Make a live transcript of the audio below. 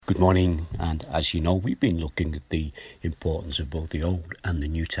Good morning, and as you know, we've been looking at the importance of both the Old and the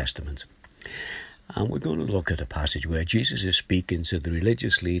New Testament. And we're going to look at a passage where Jesus is speaking to the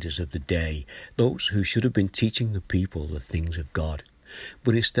religious leaders of the day, those who should have been teaching the people the things of God.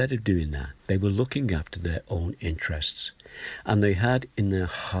 But instead of doing that, they were looking after their own interests, and they had in their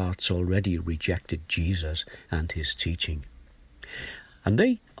hearts already rejected Jesus and his teaching. And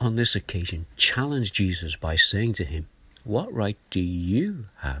they, on this occasion, challenged Jesus by saying to him, "What right do you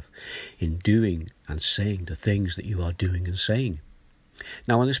have in doing and saying the things that you are doing and saying?"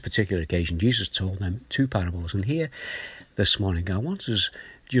 Now, on this particular occasion, Jesus told them two parables. And here, this morning, I want us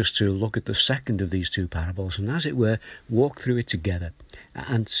just to look at the second of these two parables and, as it were, walk through it together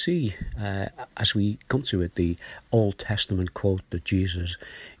and see, as we come to it, the Old Testament quote that Jesus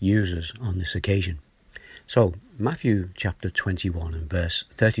uses on this occasion. So, Matthew chapter 21 and verse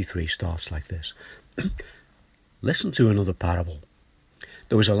 33 starts like this. "Listen to another parable.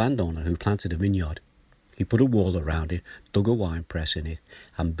 There was a landowner who planted a vineyard. He put a wall around it, dug a wine press in it,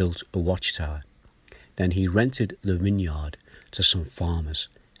 and built a watchtower. Then he rented the vineyard to some farmers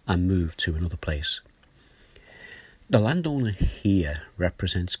and moved to another place." The landowner here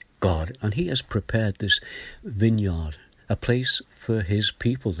represents God, and he has prepared this vineyard, a place for his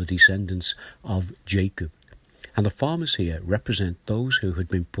people, the descendants of Jacob. And the farmers here represent those who had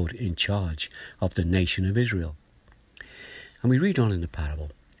been put in charge of the nation of Israel. And we read on in the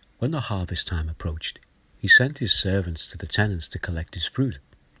parable, when the harvest time approached, he sent his servants to the tenants to collect his fruit.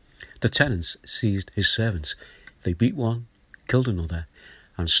 The tenants seized his servants. They beat one, killed another,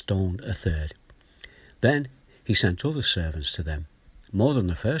 and stoned a third. Then he sent other servants to them, more than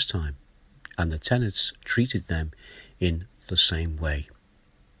the first time, and the tenants treated them in the same way.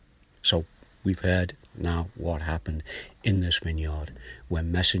 So we've heard now what happened in this vineyard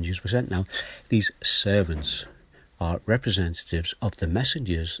when messengers were sent. Now, these servants are representatives of the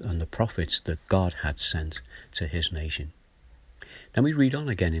messengers and the prophets that God had sent to his nation. Then we read on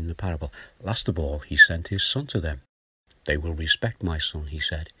again in the parable. "Last of all, he sent his son to them. 'They will respect my son,' he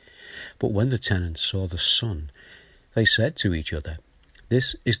said. But when the tenants saw the son, they said to each other,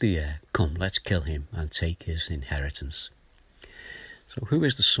 'This is the heir. Come, let's kill him and take his inheritance.'" So who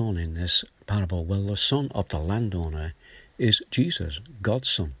is the son in this parable? Well, the son of the landowner is Jesus, God's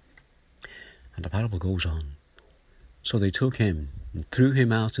son. And the parable goes on. "So they took him and threw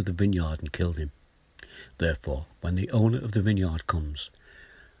him out of the vineyard and killed him. Therefore, when the owner of the vineyard comes,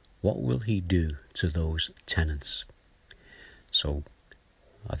 what will he do to those tenants?" So,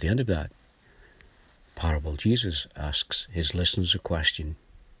 at the end of that parable, Jesus asks his listeners a question.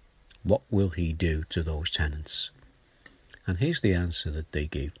 What will he do to those tenants? And here's the answer that they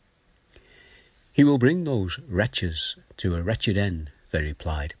gave. "He will bring those wretches to a wretched end," they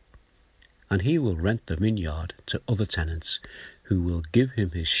replied, "and he will rent the vineyard to other tenants who will give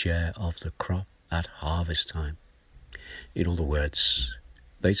him his share of the crop at harvest time." In other words,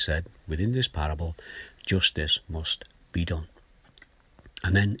 they said, within this parable, justice must be done.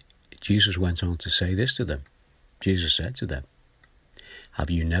 And then Jesus went on to say this to them. Jesus said to them,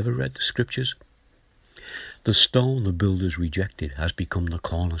 "Have you never read the scriptures? The stone the builders rejected has become the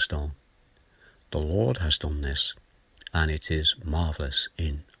cornerstone. The Lord has done this, and it is marvellous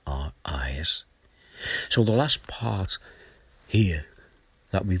in our eyes." So the last part here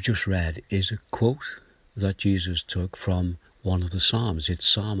that we've just read is a quote that Jesus took from one of the Psalms. It's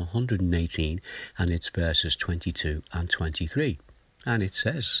Psalm 118, and it's verses 22 and 23. And it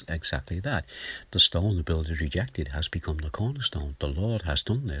says exactly that. "The stone the builders rejected has become the cornerstone. The Lord has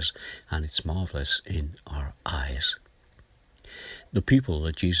done this, and it's marvellous in our eyes." The people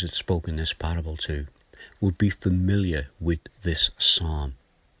that Jesus spoke in this parable to would be familiar with this psalm.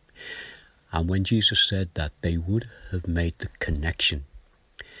 And when Jesus said that, they would have made the connection.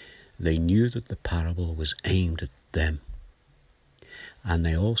 They knew that the parable was aimed at them. And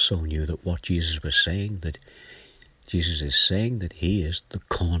they also knew that what Jesus was saying, that Jesus is saying that he is the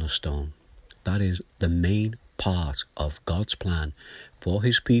cornerstone. That is the main part of God's plan for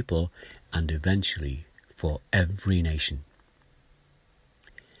his people and eventually for every nation.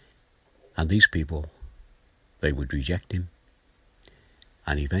 And these people, they would reject him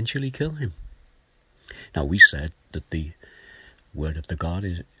and eventually kill him. Now, we said that the word of the God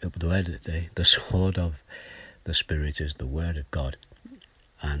is the sword of the Spirit is the word of God,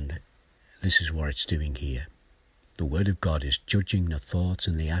 and this is what it's doing here. The word of God is judging the thoughts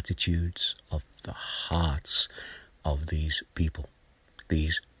and the attitudes of the hearts of these people,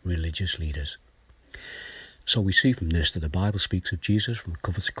 these religious leaders. So we see from this that the Bible speaks of Jesus from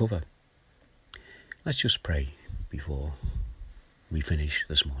cover to cover. Let's just pray before we finish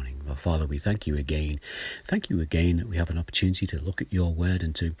this morning. Well, Father, we thank you again. Thank you again that we have an opportunity to look at your word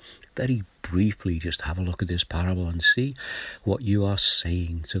and to very briefly just have a look at this parable and see what you are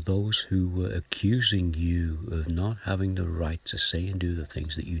saying to those who were accusing you of not having the right to say and do the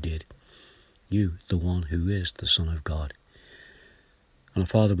things that you did. You, the one who is the Son of God. And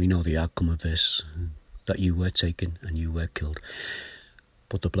Father, we know the outcome of this, that you were taken and you were killed.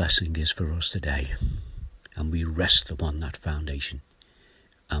 But the blessing is for us today. And we rest upon that foundation.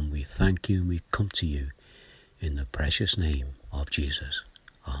 And we thank you and we come to you in the precious name of Jesus.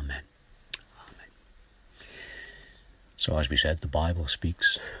 Amen. Amen. So as we said, the Bible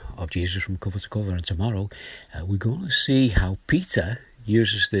speaks of Jesus from cover to cover. And tomorrow we're going to see how Peter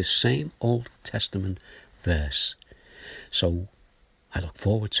uses this same Old Testament verse. So I look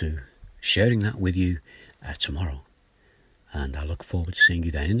forward to sharing that with you tomorrow. And I look forward to seeing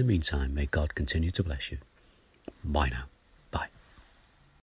you then. In the meantime, may God continue to bless you. Bye now.